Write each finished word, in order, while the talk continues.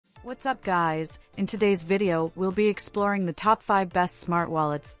What's up guys, in today's video we'll be exploring the top 5 best smart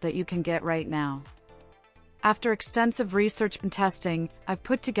wallets that you can get right now. After extensive research and testing, I've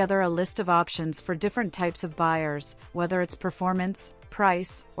put together a list of options for different types of buyers, whether it's performance,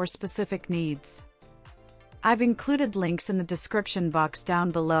 price, or specific needs. I've included links in the description box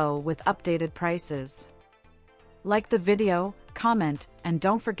down below with updated prices. Like the video, comment, and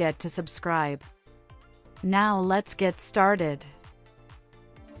don't forget to subscribe. Now let's get started.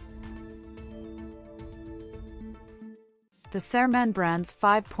 The Serman brand's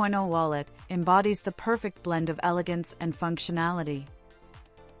 5.0 wallet embodies the perfect blend of elegance and functionality.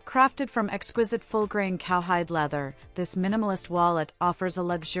 Crafted from exquisite full-grain cowhide leather, this minimalist wallet offers a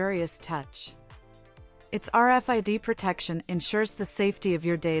luxurious touch. Its RFID protection ensures the safety of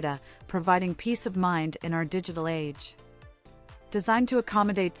your data, providing peace of mind in our digital age. Designed to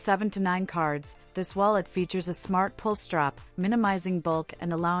accommodate 7 to 9 cards, this wallet features a smart pull strap, minimizing bulk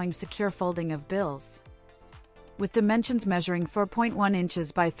and allowing secure folding of bills. With dimensions measuring 4.1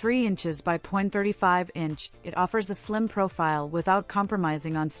 inches by 3 inches by 0.35 inch, it offers a slim profile without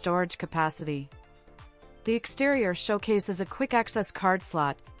compromising on storage capacity. The exterior showcases a quick-access card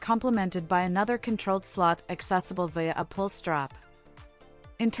slot, complemented by another controlled slot accessible via a pull strap.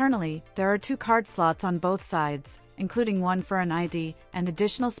 Internally, there are 2 card slots on both sides, including one for an ID, and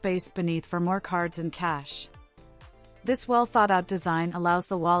additional space beneath for more cards and cash. This well-thought-out design allows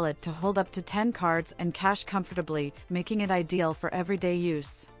the wallet to hold up to 10 cards and cash comfortably, making it ideal for everyday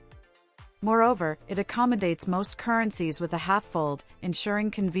use. Moreover, it accommodates most currencies with a half-fold, ensuring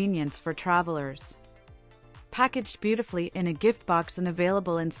convenience for travelers. Packaged beautifully in a gift box and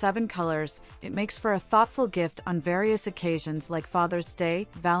available in 7 colors, it makes for a thoughtful gift on various occasions like Father's Day,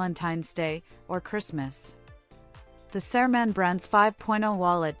 Valentine's Day, or Christmas. The Serman brand's 5.0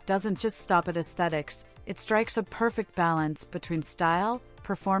 wallet doesn't just stop at aesthetics, it strikes a perfect balance between style,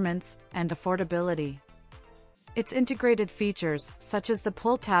 performance, and affordability. Its integrated features, such as the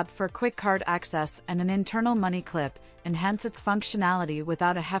pull tab for quick card access and an internal money clip, enhance its functionality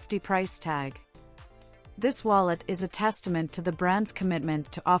without a hefty price tag. This wallet is a testament to the brand's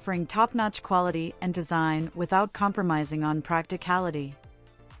commitment to offering top-notch quality and design without compromising on practicality.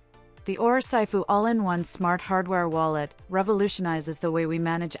 The OraSaifu all-in-one smart hardware wallet revolutionizes the way we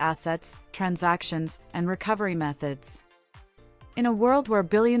manage assets, transactions, and recovery methods. In a world where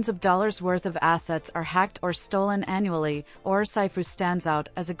billions of dollars worth of assets are hacked or stolen annually, OraSaifu stands out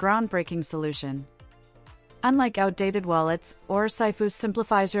as a groundbreaking solution. Unlike outdated wallets, OraSaifu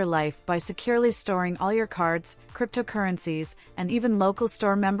simplifies your life by securely storing all your cards, cryptocurrencies, and even local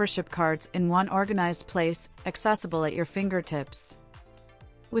store membership cards in one organized place, accessible at your fingertips.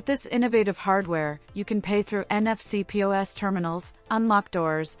 With this innovative hardware, you can pay through NFC POS terminals, unlock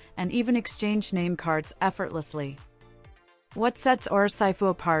doors, and even exchange name cards effortlessly. What sets OraSaifu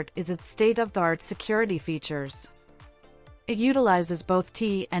apart is its state-of-the-art security features. It utilizes both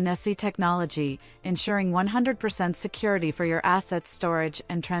T and SE technology, ensuring 100% security for your asset storage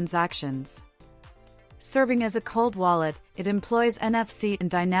and transactions. Serving as a cold wallet, it employs NFC and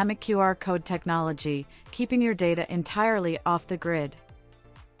dynamic QR code technology, keeping your data entirely off the grid.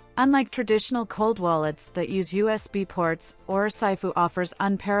 Unlike traditional cold wallets that use USB ports, OraSaifu offers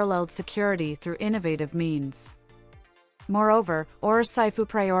unparalleled security through innovative means. Moreover, OraSaifu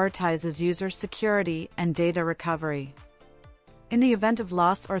prioritizes user security and data recovery. In the event of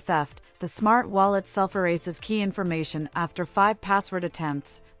loss or theft, the smart wallet self-erases key information after 5 password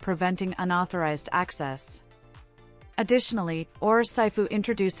attempts, preventing unauthorized access. Additionally, OraSaifu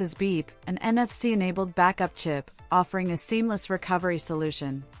introduces Beep, an NFC-enabled backup chip, offering a seamless recovery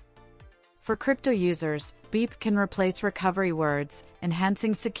solution. For crypto users, Beep can replace recovery words,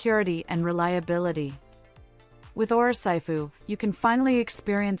 enhancing security and reliability. With OraSaifu, you can finally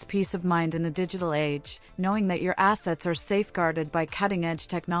experience peace of mind in the digital age, knowing that your assets are safeguarded by cutting-edge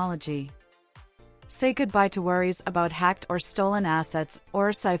technology. Say goodbye to worries about hacked or stolen assets.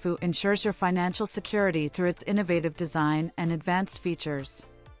 OraSaifu ensures your financial security through its innovative design and advanced features.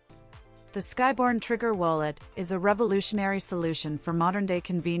 The Skyborne Trigger Wallet is a revolutionary solution for modern-day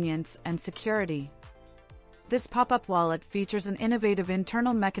convenience and security. This pop-up wallet features an innovative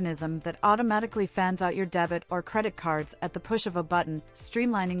internal mechanism that automatically fans out your debit or credit cards at the push of a button,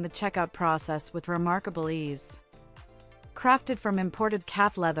 streamlining the checkout process with remarkable ease. Crafted from imported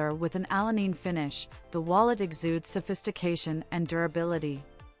calf leather with an alanine finish, the wallet exudes sophistication and durability.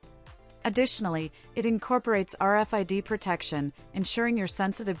 Additionally, it incorporates RFID protection, ensuring your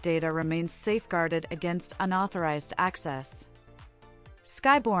sensitive data remains safeguarded against unauthorized access.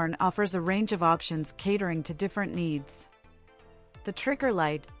 Skyborne offers a range of options catering to different needs. The Trigger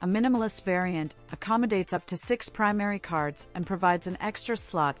Lite, a minimalist variant, accommodates up to 6 primary cards and provides an extra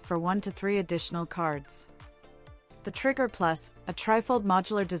slot for 1 to 3 additional cards. The Trigger Plus, a trifold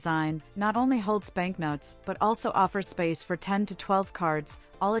modular design, not only holds banknotes but also offers space for 10 to 12 cards,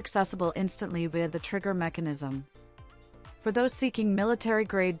 all accessible instantly via the trigger mechanism. For those seeking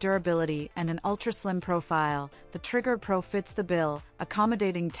military-grade durability and an ultra-slim profile, the Trigger Pro fits the bill,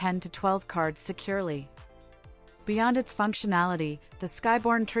 accommodating 10 to 12 cards securely. Beyond its functionality, the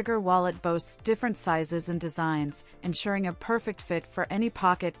Skyborne Trigger Wallet boasts different sizes and designs, ensuring a perfect fit for any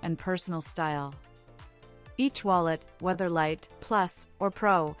pocket and personal style. Each wallet, whether Lite, Plus, or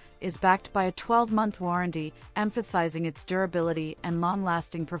Pro, is backed by a 12-month warranty, emphasizing its durability and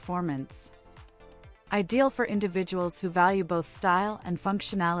long-lasting performance. Ideal for individuals who value both style and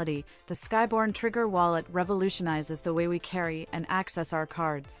functionality, the Skyborne Trigger Wallet revolutionizes the way we carry and access our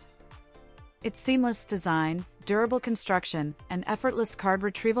cards. Its seamless design, durable construction, and effortless card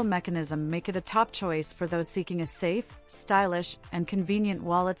retrieval mechanism make it a top choice for those seeking a safe, stylish, and convenient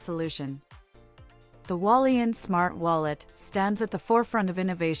wallet solution. The Walleon Smart Wallet stands at the forefront of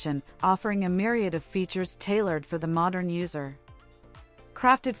innovation, offering a myriad of features tailored for the modern user.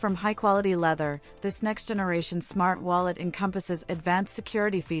 Crafted from high-quality leather, this next-generation smart wallet encompasses advanced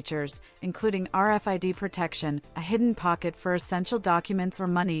security features, including RFID protection, a hidden pocket for essential documents or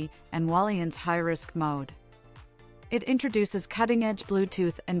money, and Walleon's high-risk mode. It introduces cutting-edge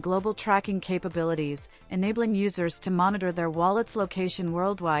Bluetooth and global tracking capabilities, enabling users to monitor their wallet's location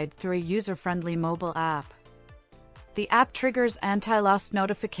worldwide through a user-friendly mobile app. The app triggers anti-loss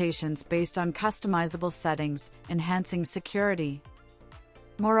notifications based on customizable settings, enhancing security.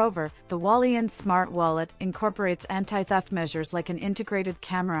 Moreover, the Walleon Smart Wallet incorporates anti-theft measures like an integrated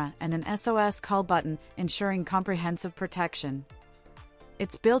camera and an SOS call button, ensuring comprehensive protection.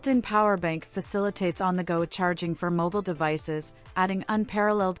 Its built-in power bank facilitates on-the-go charging for mobile devices, adding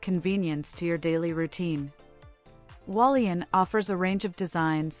unparalleled convenience to your daily routine. Walleon offers a range of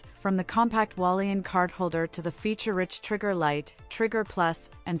designs, from the compact Walleon card holder to the feature-rich Trigger Lite, Trigger Plus,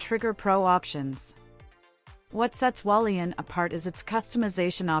 and Trigger Pro options. What sets Walleon apart is its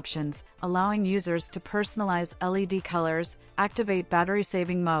customization options, allowing users to personalize LED colors, activate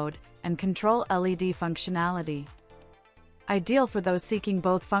battery-saving mode, and control LED functionality. Ideal for those seeking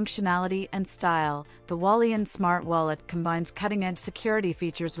both functionality and style, the Walleon Smart Wallet combines cutting-edge security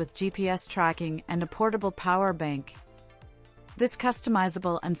features with GPS tracking and a portable power bank. This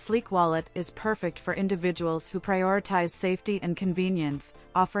customizable and sleek wallet is perfect for individuals who prioritize safety and convenience,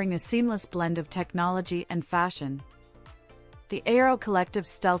 offering a seamless blend of technology and fashion. The Airo Collective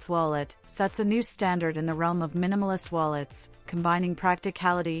Stealth Wallet sets a new standard in the realm of minimalist wallets, combining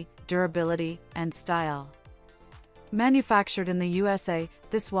practicality, durability, and style. Manufactured in the USA,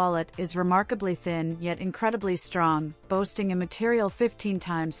 this wallet is remarkably thin yet incredibly strong, boasting a material 15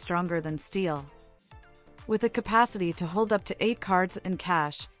 times stronger than steel. With a capacity to hold up to 8 cards and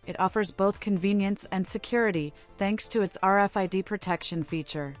cash, it offers both convenience and security, thanks to its RFID protection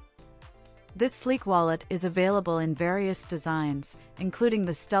feature. This sleek wallet is available in various designs, including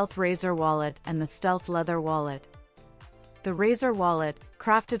the Stealth Razor Wallet and the Stealth Leather Wallet. The Razor Wallet,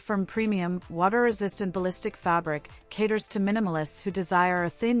 crafted from premium, water-resistant ballistic fabric, caters to minimalists who desire a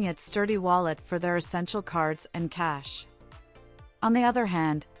thin yet sturdy wallet for their essential cards and cash. On the other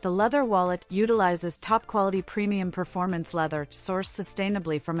hand, the Leather Wallet utilizes top-quality premium performance leather sourced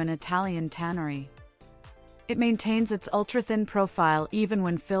sustainably from an Italian tannery. It maintains its ultra-thin profile even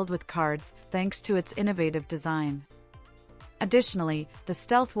when filled with cards, thanks to its innovative design. Additionally, the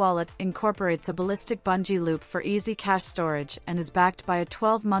Stealth Wallet incorporates a ballistic bungee loop for easy cash storage and is backed by a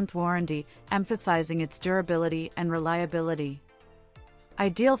 12-month warranty, emphasizing its durability and reliability.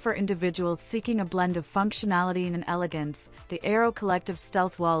 Ideal for individuals seeking a blend of functionality and elegance, the Airo Collective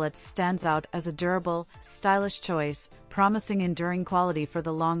Stealth Wallet stands out as a durable, stylish choice, promising enduring quality for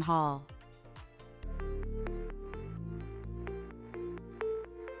the long haul.